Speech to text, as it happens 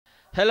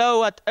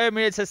Hello at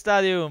Emirates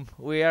Stadium.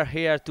 We are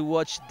here to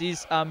watch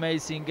this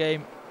amazing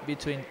game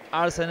between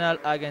Arsenal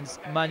against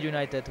Man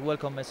United.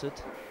 Welcome,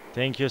 Mesut.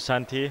 Thank you,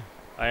 Santi.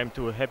 I am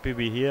too happy to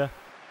be here.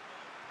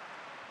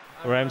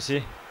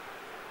 Ramsey.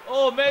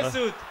 Oh,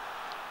 Mesut.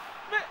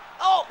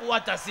 Oh,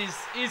 what assist.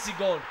 Easy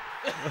goal.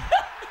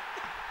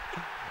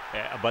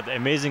 Yeah, but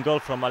amazing goal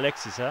from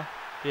Alexis, huh?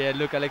 Yeah,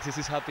 look, Alexis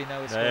is happy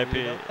now. Happy.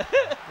 You know?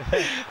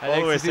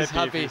 Always Alexis is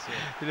happy.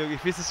 Look,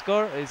 if it's a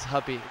score, it's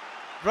happy.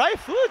 Right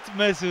foot,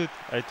 Mesut.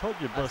 I told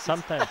you, but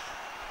sometimes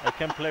I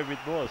can play with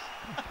both.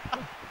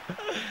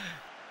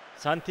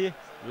 Santi,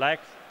 like,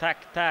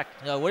 tack.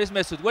 Yeah, where is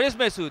Mesut? Where is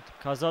Mesut?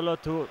 Cazorla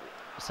to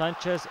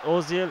Sanchez,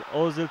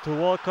 Ozil to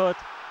Walcott.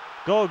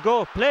 Go,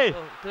 play.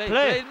 Oh,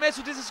 play.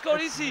 Mesut is a score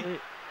easy.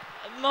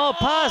 No,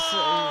 pass.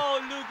 Oh,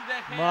 look the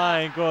hair.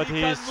 My God,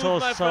 he is so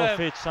friend.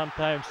 selfish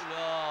sometimes.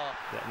 Oh.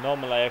 Yeah,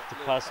 normally I have to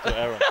pass to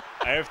Aaron.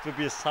 I have to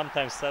be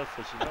sometimes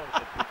selfish, you know,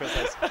 because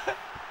I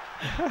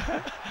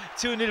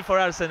 2-0 for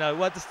Arsenal.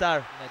 What a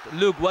start.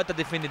 Look, what a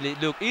definitely.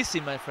 Look, easy,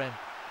 my friend.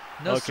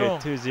 No strong.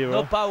 2-0.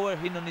 No power.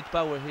 He don't need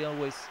power. He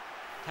always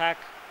tack,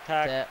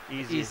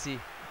 easy.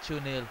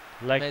 2-0.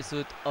 Like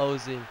Mesut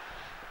Ozil.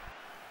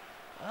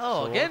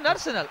 Oh, so again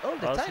Arsenal. All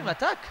the Arsenal. time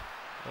attack.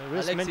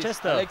 Where's Alexis,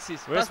 Manchester?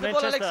 Alexis. Where's Pass the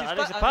ball, Manchester?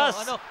 Alexis.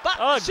 Pass. No.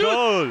 Oh, Shoot.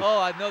 goal.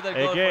 Oh, another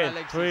goal Again,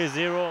 for Alexis.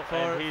 3-0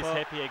 and he's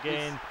happy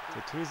again. So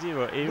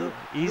 2-0.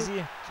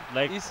 Easy.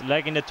 Easy.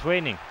 Like in the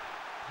training.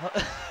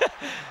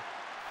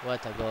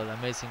 What a goal.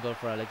 Amazing goal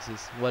for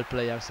Alexis. Well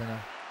played, Arsenal.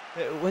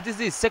 What is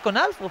this? Second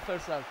half or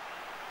first half?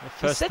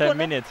 First 10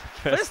 minutes.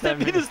 First 10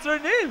 minutes,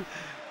 3-0.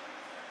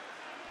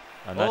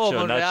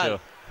 Nacho.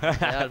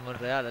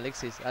 Monreal,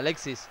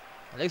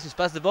 Alexis,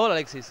 pass the ball,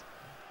 Alexis.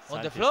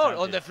 On the floor,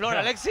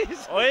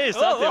 Alexis. Oh, hey,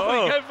 Santi,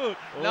 be careful.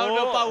 Now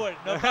no power.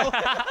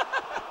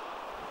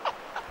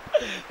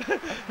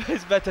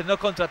 It's better, no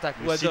counter-attack.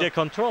 You see the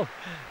control?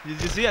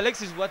 Did you see,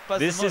 Alexis, what pass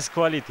This is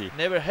quality.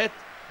 Never hit.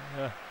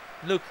 Yeah.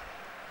 Look.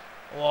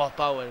 Oh,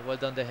 power. Well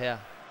done, De Gea.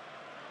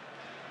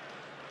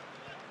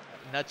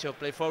 Nacho,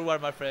 play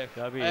forward, my friend.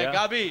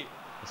 Gabi.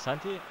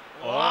 Santi.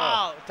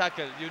 Wow,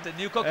 tackle. You the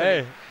new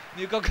cocklet.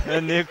 New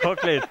cocklet. New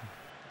cocklet.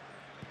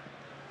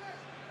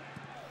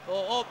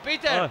 Oh,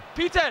 Peter.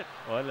 Peter.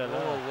 Oh, la, la.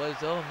 Well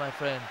done, my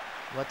friend.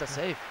 What a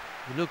save.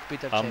 Look,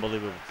 Peter.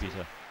 Unbelievable,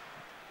 Peter.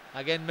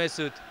 Again,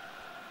 Mesut.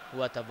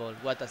 What a ball.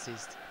 What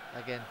assist.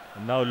 Again.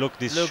 And now look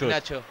this Look, shot.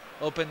 Nacho.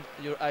 Open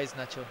your eyes,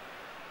 Nacho.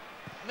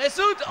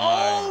 Mesut.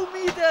 Oh,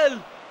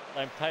 middle.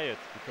 I'm tired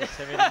because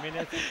 70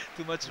 minutes.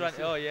 Too much run.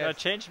 Oh, yeah. Gonna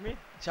change me?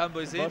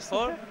 Chambo is in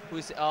for? Who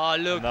is? Oh,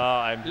 look.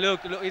 No,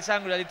 Look, he's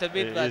angry a little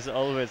bit, but he's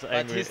always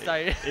angry. But he's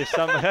tired.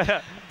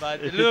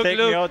 But if you take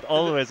me out,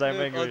 always I'm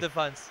angry. All the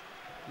fans.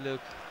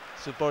 Look,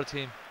 support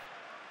him.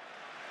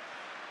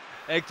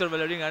 Hector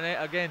Bellerin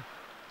again.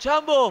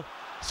 Chambo,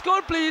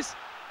 score please.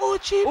 Oh,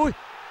 chip.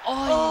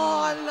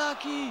 Oh,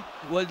 unlucky.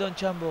 Well done,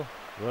 Chambo.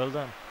 Well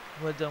done.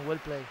 Well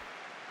played.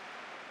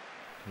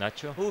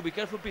 Nacho. Oh, be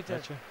careful, Peter.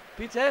 Nacho.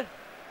 Peter.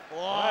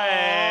 Oh,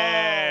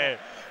 hey.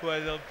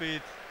 Well done,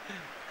 Pete.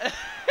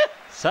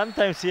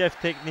 Sometimes you have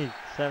technique.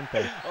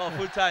 Sometimes. Oh,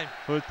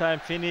 full time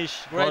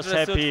finish. Great Was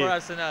result happy. for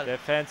Arsenal. The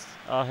fans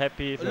are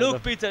happy.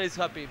 Look, Peter is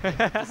happy.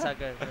 The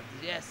soccer.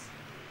 Yes.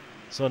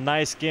 So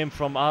nice game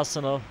from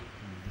Arsenal.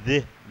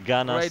 The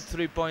Gunners. Great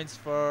 3 points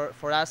for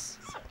us.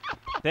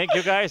 Thank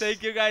you, guys.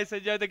 Thank you, guys.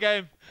 Enjoy the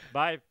game.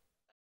 Bye.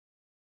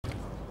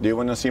 Do you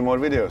want to see more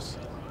videos?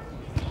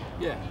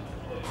 Yeah.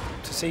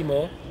 To see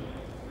more,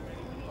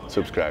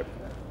 Subscribe.